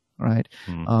Jesus, right?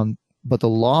 But the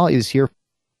law is here.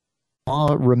 The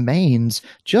law remains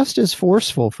just as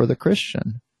forceful for the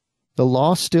Christian. The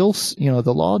law still,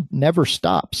 the law never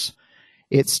stops.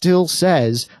 It still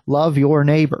says, love your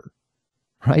neighbor.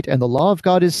 Right? And the law of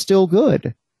God is still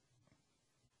good.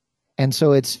 And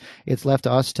so it's left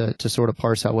to us to sort of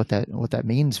parse out what that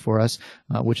means for us,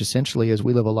 which essentially is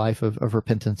we live a life of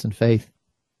repentance and faith.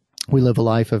 We live a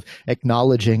life of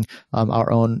acknowledging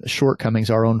our own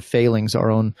shortcomings, our own failings, our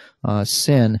own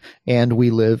sin, and we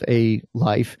live a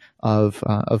life of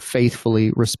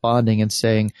faithfully responding and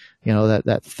saying,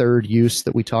 that third use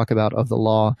that we talk about of the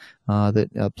law that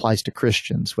applies to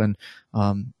Christians when,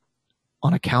 on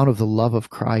account of the love of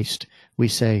Christ, we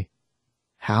say,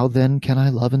 how then can I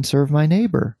love and serve my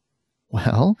neighbor?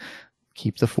 Well,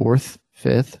 keep the 4th,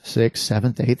 5th, 6th,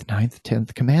 7th, 8th, 9th,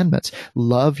 10th commandments.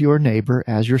 Love your neighbor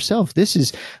as yourself. This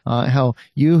is how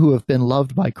you who have been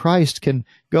loved by Christ can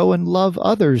go and love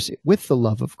others with the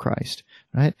love of Christ.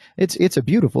 Right? It's a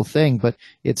beautiful thing, but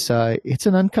it's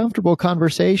an uncomfortable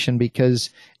conversation because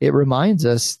it reminds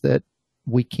us that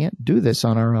we can't do this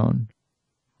on our own.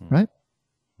 Right?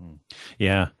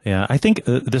 Yeah. I think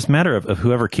this matter of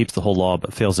whoever keeps the whole law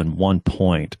but fails in one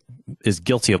point is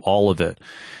guilty of all of it.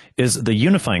 Is the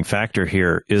unifying factor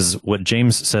here is what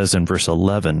James says in verse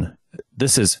 11.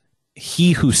 This is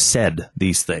he who said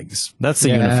these things. That's the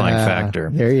unifying factor.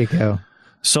 There you go.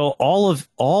 So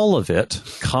all of it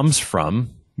comes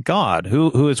from God,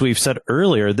 who, as we've said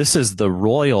earlier, this is the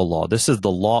royal law. This is the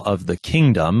law of the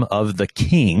kingdom of the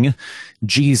King,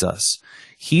 Jesus.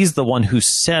 He's the one who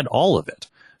said all of it.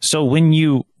 So when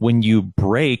you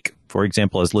break, for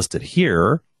example, as listed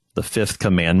here, the 5th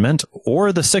commandment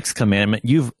or the 6th commandment,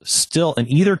 you've still, in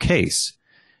either case,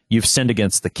 you've sinned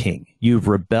against the King. You've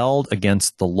rebelled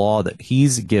against the law that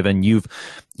he's given. You've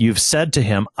said to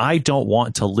him, I don't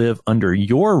want to live under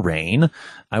your reign.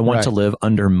 I want to live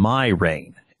under my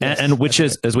reign. Yes, and which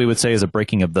is, as we would say, is a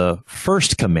breaking of the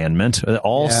 1st commandment.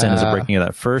 All sin is a breaking of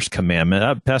that 1st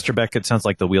commandment. Pastor Beck, it sounds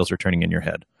like the wheels are turning in your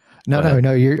head. No,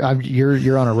 you're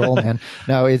on a roll, man.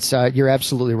 No, it's you're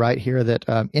absolutely right here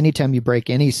that anytime you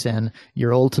break any sin,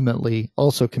 you're ultimately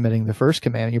also committing the 1st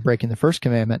commandment. You're breaking the 1st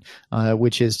commandment,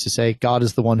 which is to say God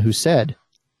is the one who said,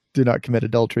 do not commit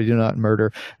adultery, do not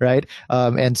murder, right?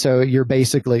 And so you're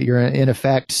in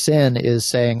effect, sin is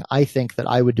saying, I think that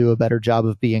I would do a better job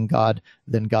of being God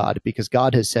than God because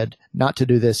God has said not to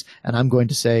do this, and I'm going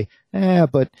to say,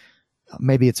 but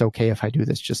maybe it's okay if I do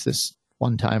this just this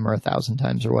one time or 1,000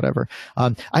 times or whatever.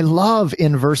 I love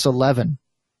in verse 11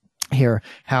 here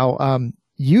how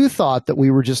you thought that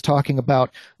we were just talking about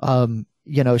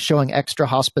showing extra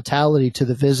hospitality to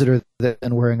the visitor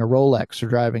than wearing a Rolex or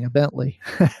driving a Bentley.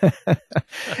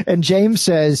 And James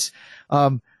says,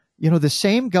 the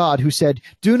same God who said,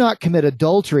 do not commit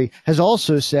adultery has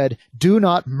also said, do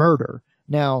not murder.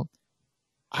 Now,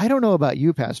 I don't know about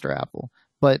you, Pastor Apple,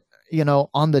 but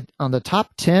on the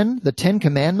top 10, the 10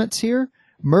 commandments here,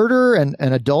 murder and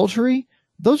adultery,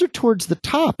 those are towards the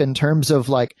top in terms of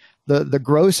like the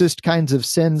grossest kinds of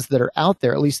sins that are out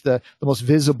there, at least the most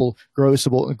visible,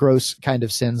 gross kind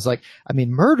of sins. Like, I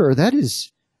mean, murder,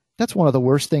 that's one of the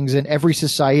worst things in every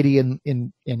society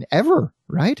in ever,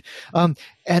 right?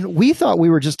 And we thought we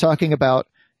were just talking about,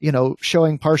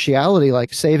 showing partiality,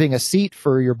 like saving a seat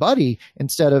for your buddy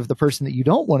instead of the person that you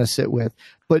don't want to sit with.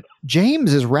 But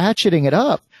James is ratcheting it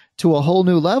up to a whole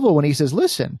new level when he says,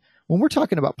 listen, when we're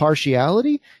talking about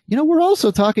partiality, we're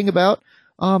also talking about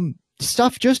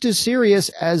stuff just as serious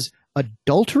as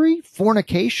adultery,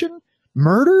 fornication,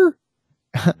 murder.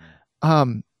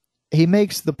 He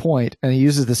makes the point, and he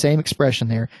uses the same expression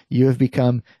there. You have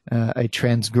become a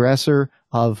transgressor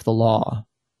of the law.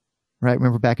 Right?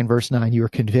 Remember back in verse 9, you are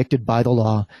convicted by the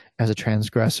law as a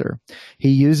transgressor. He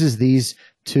uses these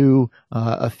two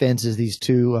offenses, these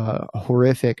two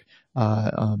horrific,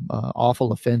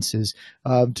 awful offenses,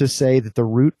 to say that the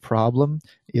root problem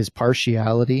is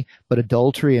partiality, but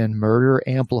adultery and murder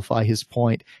amplify his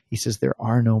point. He says there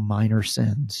are no minor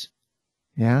sins.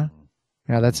 Yeah?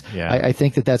 I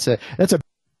think that's a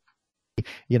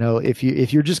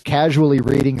if you're just casually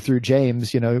reading through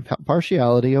James,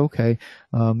 partiality, okay.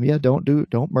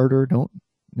 Don't murder,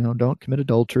 don't commit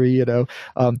adultery,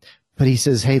 but he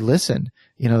says, hey, listen,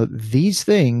 these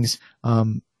things,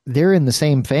 they're in the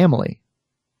same family,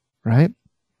 right?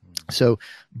 So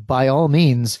by all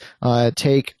means,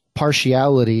 take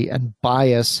partiality and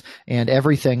bias and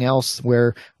everything else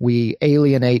where we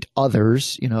alienate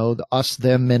others, the us,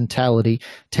 them mentality,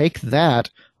 take that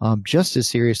just as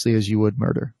seriously as you would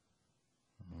murder.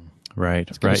 Right.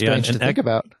 It's kind of strange to think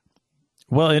about.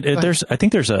 Well, I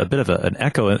think there's a bit of an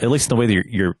echo, at least in the way that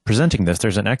you're presenting this.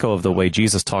 There's an echo of the way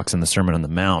Jesus talks in the Sermon on the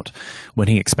Mount when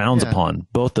he expounds upon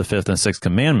both the 5th and 6th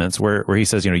commandments, where he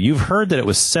says, you've heard that it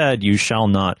was said, you shall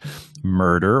not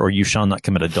murder or you shall not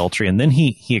commit adultery. And then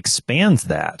he expands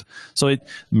that. So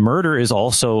murder is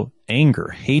also anger,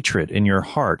 hatred in your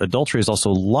heart. Adultery is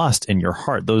also lust in your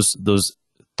heart. Those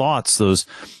thoughts, those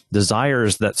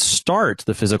desires that start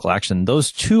the physical action,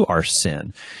 those too are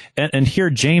sin. And here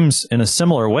James, in a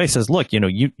similar way, says, look,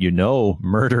 you know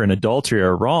murder and adultery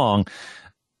are wrong.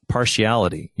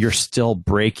 Partiality, you're still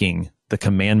breaking the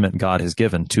commandment God has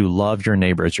given to love your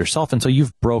neighbor as yourself. And so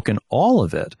you've broken all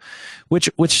of it, I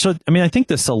think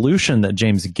the solution that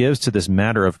James gives to this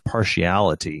matter of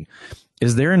partiality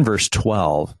is there in verse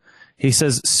 12. He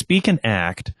says, speak and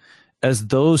act as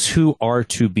those who are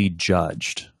to be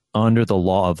judged under the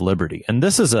law of liberty. And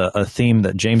this is a theme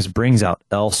that James brings out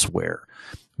elsewhere.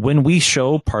 When we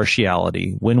show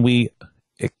partiality, when we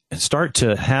start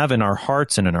to have in our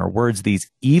hearts and in our words these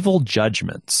evil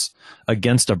judgments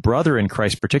against a brother in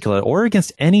Christ particularly, or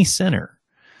against any sinner,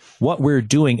 what we're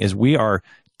doing is we are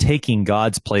taking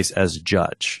God's place as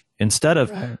judge. Instead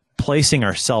of placing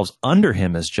ourselves under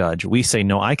him as judge, we say,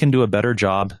 no, I can do a better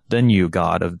job than you,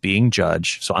 God, of being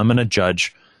judge. So I'm going to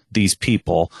judge these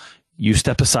people. You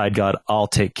step aside, God, I'll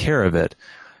take care of it.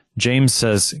 James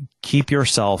says, keep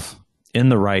yourself in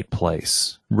the right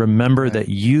place. Remember that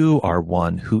you are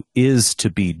one who is to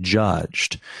be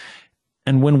judged.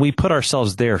 And when we put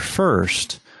ourselves there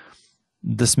first,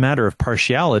 this matter of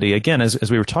partiality, again,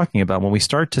 as we were talking about, when we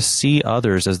start to see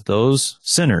others as those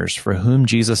sinners for whom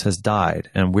Jesus has died,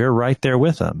 and we're right there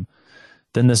with them,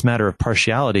 then this matter of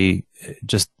partiality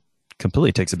just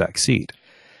completely takes a back seat.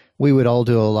 We would all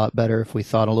do a lot better if we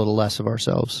thought a little less of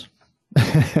ourselves.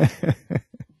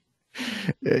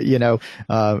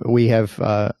 We have,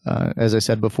 as I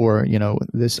said before,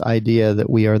 this idea that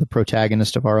we are the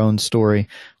protagonist of our own story,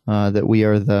 that we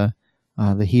are the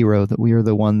hero, that we are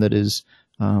the one that is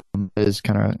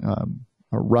kind of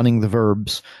running the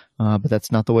verbs, but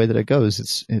that's not the way that it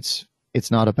goes.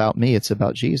 It's not about me; it's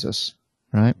about Jesus,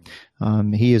 right?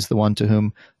 He is the one to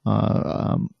whom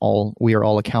we are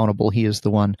all accountable. He is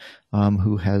the one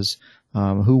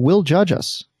who will judge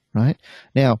us. Right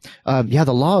now,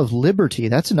 the law of liberty.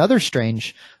 That's another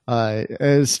strange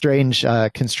construction.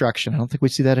 I don't think we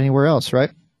see that anywhere else,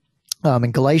 right?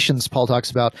 In Galatians, Paul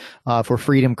talks about for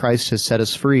freedom Christ has set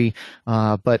us free,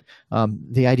 but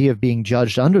the idea of being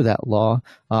judged under that law,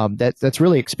 that's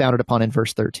really expounded upon in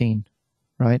verse 13,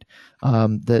 right?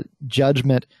 That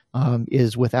judgment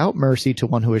is without mercy to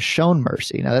one who has shown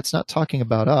mercy. Now, that's not talking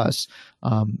about us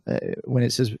when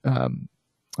it says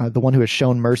the one who has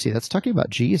shown mercy. That's talking about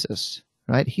Jesus,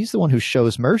 right? He's the one who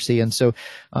shows mercy, and so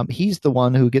he's the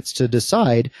one who gets to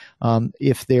decide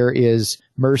if there is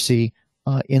mercy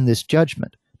in this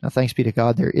judgment. Now, thanks be to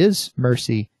God, there is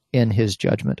mercy in his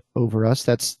judgment over us.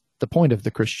 That's the point of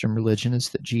the Christian religion, is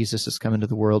that Jesus has come into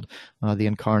the world, the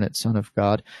incarnate Son of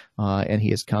God, and he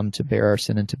has come to bear our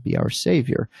sin and to be our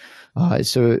Savior.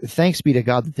 So thanks be to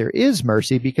God that there is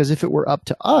mercy, because if it were up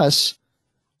to us,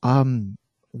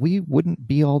 we wouldn't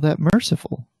be all that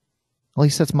merciful. At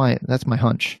least that's my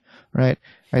hunch, right?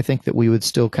 I think that we would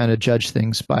still kind of judge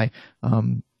things by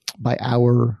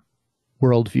our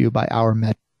worldview, by our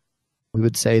metric. We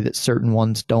would say that certain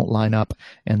ones don't line up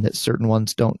and that certain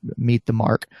ones don't meet the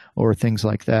mark, or things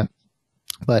like that.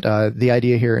 But the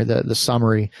idea here, the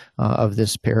summary of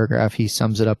this paragraph, he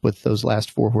sums it up with those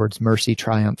last four words: mercy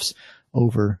triumphs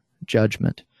over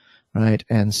judgment, right?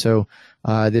 And so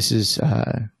this is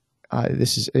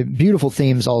beautiful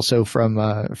themes also from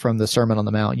the Sermon on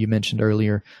the Mount you mentioned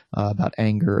earlier, about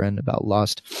anger and about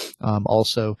lust.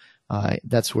 Also,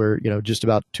 that's where, just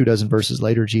about 24 verses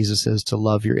later, Jesus says to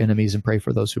love your enemies and pray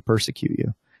for those who persecute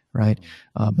you, right?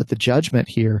 But the judgment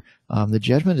here, the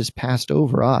judgment is passed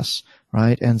over us,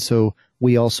 right? And so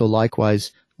we also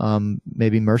likewise may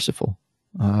be merciful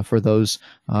for those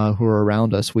who are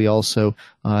around us. We also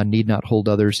need not hold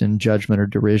others in judgment or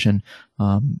derision,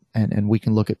 and we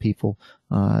can look at people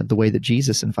the way that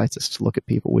Jesus invites us to look at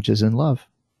people, which is in love,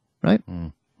 right?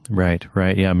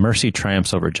 Right. Yeah, mercy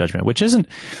triumphs over judgment, which isn't.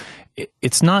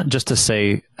 It's not just to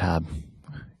say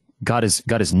God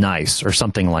is nice or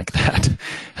something like that,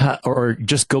 or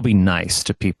just go be nice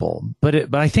to people.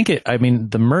 But I think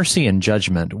the mercy and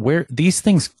judgment, where these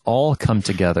things all come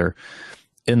together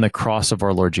in the cross of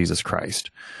our Lord Jesus Christ.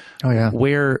 Oh yeah.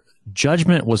 Where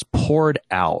judgment was poured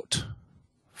out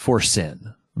for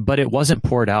sin, but it wasn't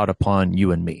poured out upon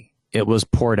you and me. It was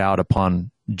poured out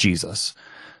upon Jesus,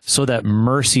 so that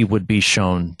mercy would be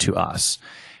shown to us.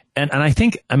 And I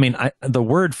think, the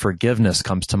word forgiveness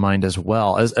comes to mind as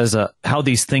well as how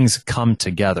these things come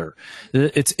together.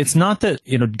 It's not that,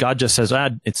 God just says,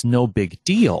 it's no big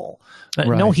deal. Right.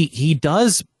 No, he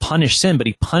does punish sin, but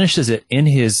he punishes it in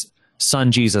his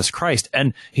Son, Jesus Christ.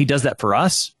 And he does that for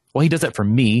us Well, he does that for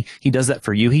me. He does that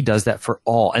for you. He does that for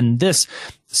all. And this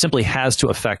simply has to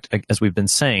affect, as we've been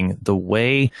saying, the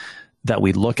way that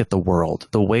we look at the world,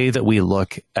 the way that we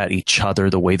look at each other,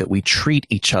 the way that we treat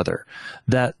each other,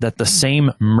 that the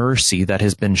same mercy that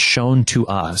has been shown to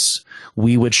us,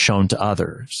 we would shown to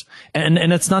others. And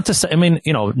it's not to say, I mean,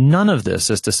 none of this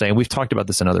is to say, and we've talked about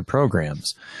this in other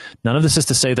programs, none of this is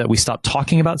to say that we stop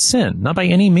talking about sin. Not by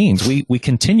any means. We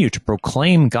continue to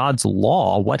proclaim God's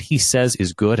law, what he says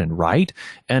is good and right,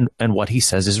 and what he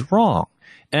says is wrong.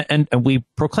 And we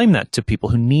proclaim that to people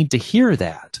who need to hear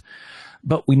that.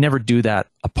 But we never do that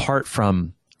apart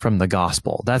from the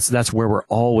gospel. That's where we're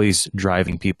always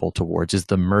driving people towards, is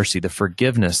the mercy, the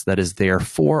forgiveness that is there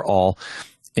for all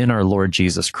in our Lord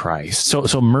Jesus Christ.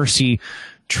 So mercy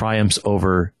triumphs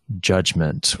over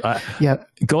judgment.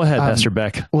 Go ahead, Pastor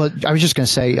Beck. Well, I was just going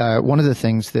to say, one of the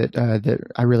things that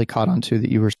I really caught on to that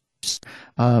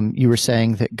you were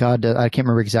saying that God, I can't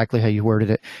remember exactly how you worded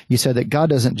it. You said that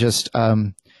God doesn't just,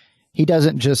 he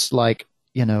doesn't just like,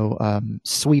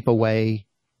 sweep away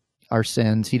our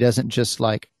sins. He doesn't just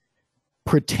like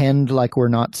pretend like we're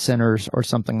not sinners or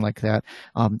something like that.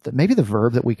 Maybe the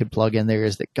verb that we could plug in there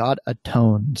is that God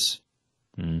atones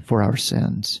for our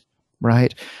sins,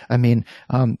 right? I mean,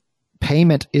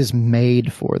 payment is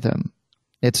made for them.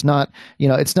 It's not,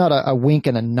 it's not a wink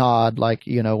and a nod like,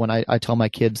 when I tell my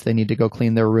kids they need to go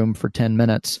clean their room for 10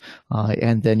 minutes,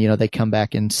 and then, they come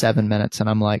back in 7 minutes and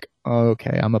I'm like,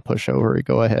 okay, I'm a pushover.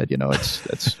 Go ahead.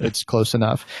 It's close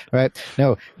enough, right?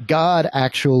 No, God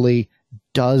actually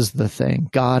does the thing.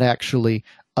 God actually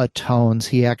atones.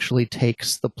 He actually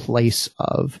takes the place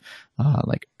of,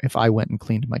 like if I went and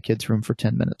cleaned my kid's room for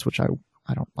 10 minutes, which I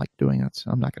don't like doing that, so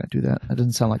I'm not going to do that. That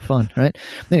doesn't sound like fun, right?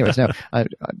 Anyways, no,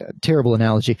 terrible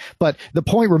analogy. But the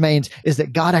point remains is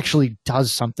that God actually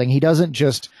does something. He doesn't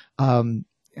just,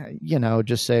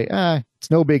 just say,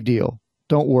 it's no big deal.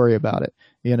 Don't worry about it.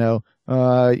 I'm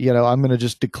going to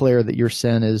just declare that your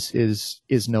sin is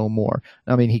no more.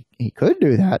 I mean, he could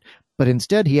do that, but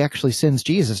instead he actually sends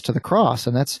Jesus to the cross,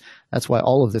 and that's why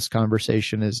all of this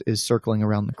conversation is circling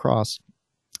around the cross.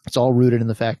 It's all rooted in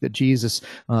the fact that Jesus,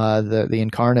 the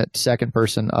incarnate second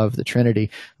person of the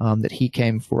Trinity, that he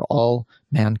came for all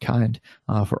mankind,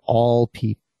 for all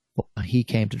people. He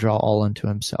came to draw all unto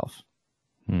himself.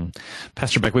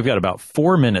 Pastor Beck, we've got about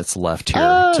 4 minutes left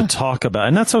here to talk about,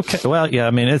 and that's okay. Well, yeah,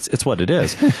 I mean, it's what it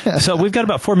is. So we've got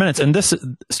about 4 minutes, and this,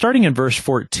 starting in verse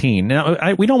 14.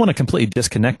 Now, we don't want to completely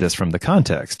disconnect this from the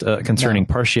context concerning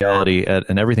partiality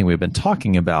and everything we've been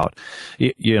talking about.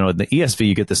 In the ESV,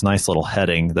 you get this nice little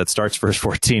heading that starts verse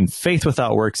 14, faith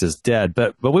without works is dead,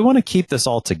 but we want to keep this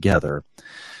all together.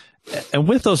 And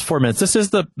with those 4 minutes, this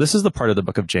is the part of the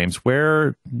book of James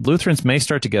where Lutherans may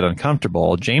start to get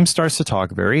uncomfortable. James starts to talk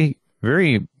very,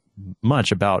 very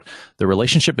much about the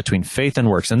relationship between faith and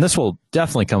works. And this will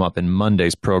definitely come up in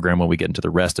Monday's program when we get into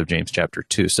the rest of James chapter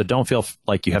 2. So don't feel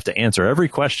like you have to answer every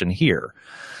question here.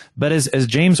 But as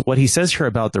James, what he says here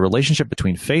about the relationship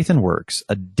between faith and works,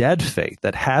 a dead faith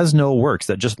that has no works,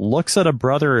 that just looks at a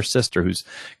brother or sister who's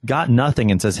got nothing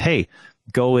and says, hey,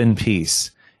 go in peace,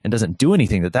 and doesn't do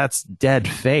anything, that's dead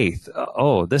faith.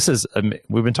 We've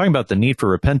been talking about the need for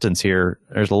repentance here.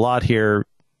 There's a lot here.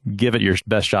 Give it your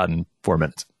best shot in 4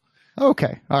 minutes.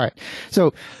 Okay. All right.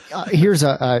 So here's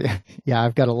I've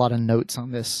got a lot of notes on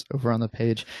this over on the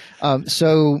page. There's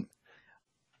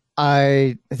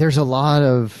a lot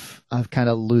of kind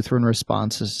of Lutheran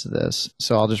responses to this.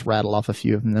 So I'll just rattle off a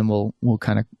few of them, and then we'll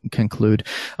kind of conclude.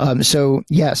 So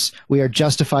yes, we are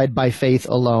justified by faith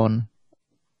alone.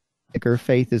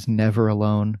 Faith is never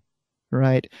alone,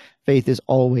 right? Faith is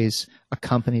always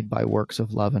accompanied by works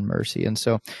of love and mercy. And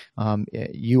so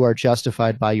you are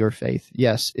justified by your faith.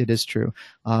 Yes, it is true.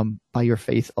 By your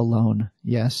faith alone,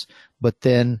 yes. But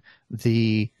then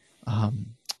the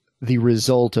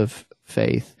result of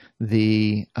faith,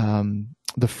 the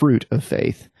fruit of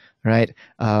faith, right,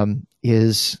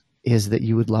 is that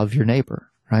you would love your neighbor.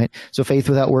 Right? So faith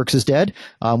without works is dead.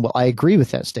 Well, I agree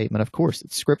with that statement. Of course,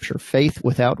 it's scripture. Faith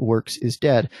without works is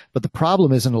dead. But the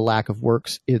problem isn't a lack of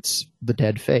works. It's the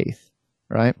dead faith,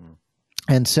 right?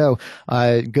 And so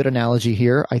a good analogy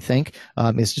here, I think,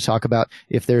 is to talk about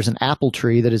if there's an apple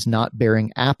tree that is not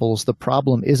bearing apples, the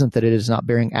problem isn't that it is not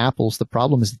bearing apples. The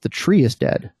problem is that the tree is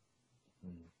dead.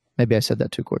 Maybe I said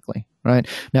that too quickly, right?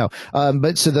 No.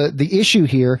 But so the issue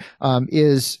here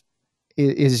is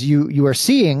you are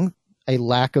seeing a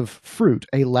lack of fruit,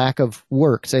 a lack of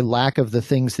works, a lack of the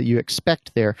things that you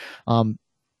expect there.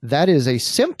 That is a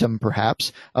symptom,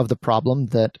 perhaps, of the problem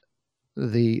that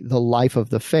the life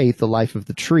of the faith, the life of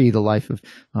the tree, the life of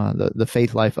the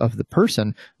faith life of the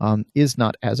person is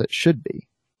not as it should be.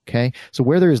 Okay, so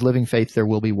where there is living faith, there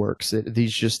will be works.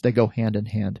 They go hand in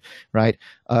hand, right?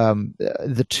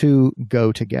 The two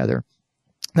go together.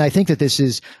 And I think that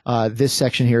this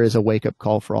section here is a wake up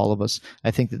call for all of us.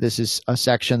 I think that this is a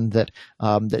section that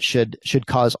should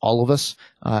cause all of us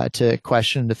to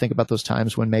question, to think about those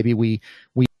times when maybe we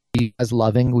as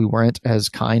loving, we weren't as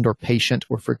kind or patient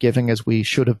or forgiving as we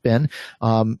should have been.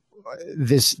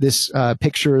 This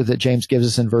picture that James gives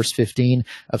us in verse 15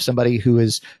 of somebody who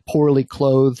is poorly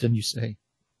clothed, and you say,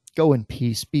 "Go in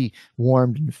peace, be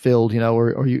warmed and filled,"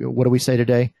 or what do we say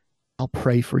today? "I'll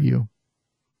pray for you."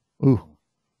 Ooh,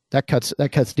 that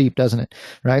cuts deep, doesn't it?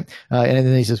 Right? And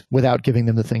then he says, "Without giving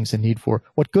them the things they need for."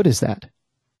 What good is that?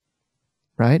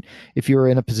 Right? If you're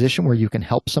in a position where you can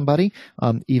help somebody,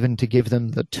 even to give them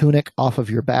the tunic off of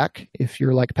your back, if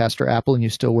you're like Pastor Apple and you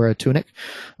still wear a tunic,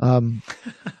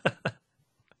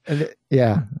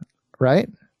 yeah, right?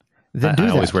 Then do that.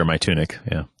 I always wear my tunic.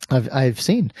 Yeah, I've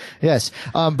seen. Yes,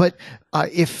 but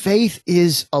if faith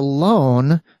is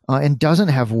alone and doesn't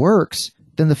have works,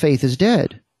 then the faith is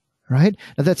dead. Right?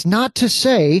 Now, that's not to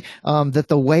say that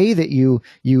the way that you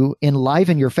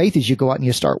enliven your faith is you go out and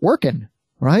you start working.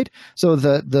 Right? So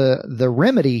the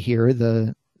remedy here,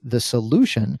 the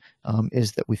solution,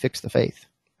 is that we fix the faith.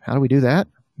 How do we do that?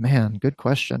 Man, good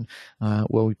question.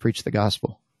 Well, we preach the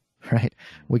gospel, right?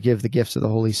 We give the gifts of the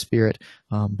Holy Spirit,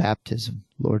 baptism,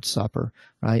 Lord's Supper,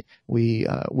 right? We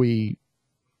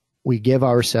give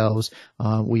ourselves,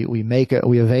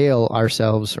 we avail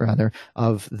ourselves rather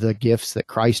of the gifts that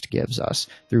Christ gives us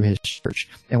through his church.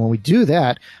 And when we do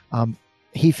that,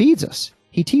 he feeds us,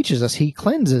 he teaches us, he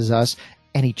cleanses us,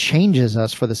 and he changes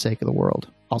us for the sake of the world.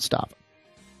 I'll stop.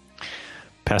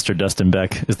 Pastor Dustin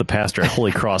Beck is the pastor at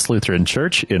Holy Cross Lutheran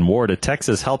Church in Warda,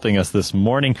 Texas, helping us this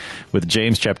morning with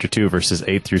James chapter 2, verses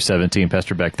 8 through 17.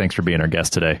 Pastor Beck, thanks for being our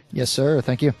guest today. Yes, sir.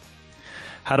 Thank you.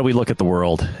 How do we look at the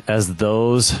world as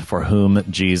those for whom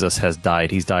Jesus has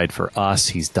died? He's died for us.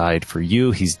 He's died for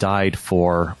you. He's died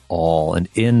for all. And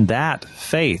in that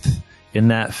faith,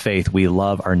 we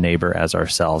love our neighbor as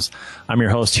ourselves. I'm your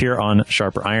host here on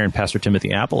Sharper Iron, Pastor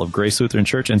Timothy Apple of Grace Lutheran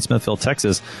Church in Smithville,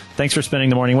 Texas. Thanks for spending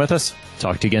the morning with us.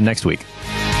 Talk to you again next week.